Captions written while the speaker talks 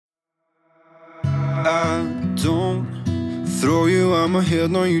throw you out my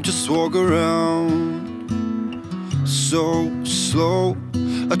head, no, you just walk around so slow.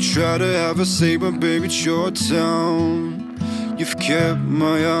 I try to have a say, but baby, it's your town. You've kept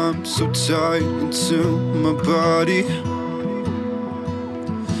my arms so tight into my body.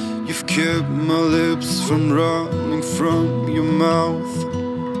 You've kept my lips from running from your mouth.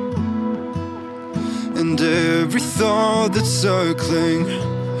 And every thought that's circling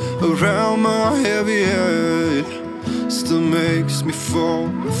around my heavy head still makes me fall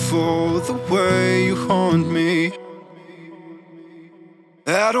for the way you haunt me.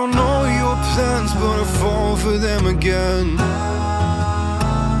 I don't know your plans, but I fall for them again.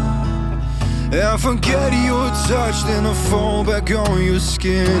 I forget your touch, then I fall back on your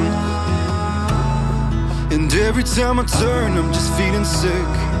skin. And every time I turn, I'm just feeling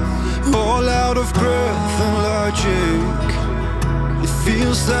sick, all out of breath and logic. It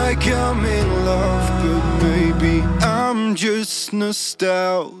feels like I'm in love, but maybe I'm just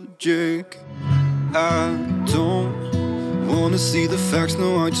nostalgic. I don't wanna see the facts,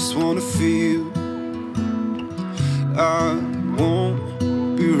 no, I just wanna feel. I won't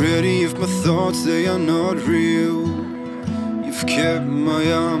be ready if my thoughts, they are not real. You've kept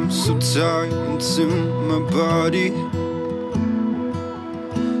my arms so tight into my body.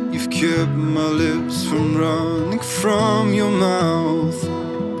 You've kept my lips from running from your mouth.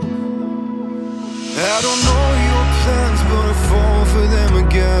 I don't know your plans, but I fall for them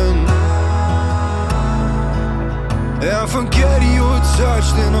again. I forget your touch,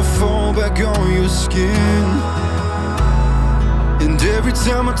 then I fall back on your skin. And every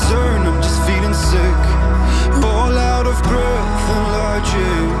time I turn, I'm just feeling sick, all out of breath and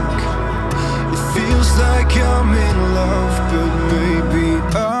logic. It feels like I'm in love, but maybe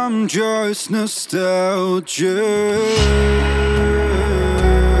I'm just nostalgic.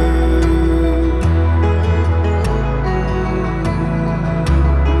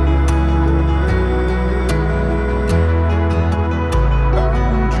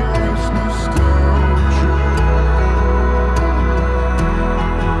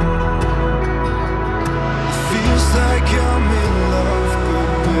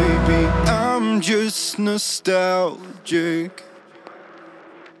 Just nostalgic.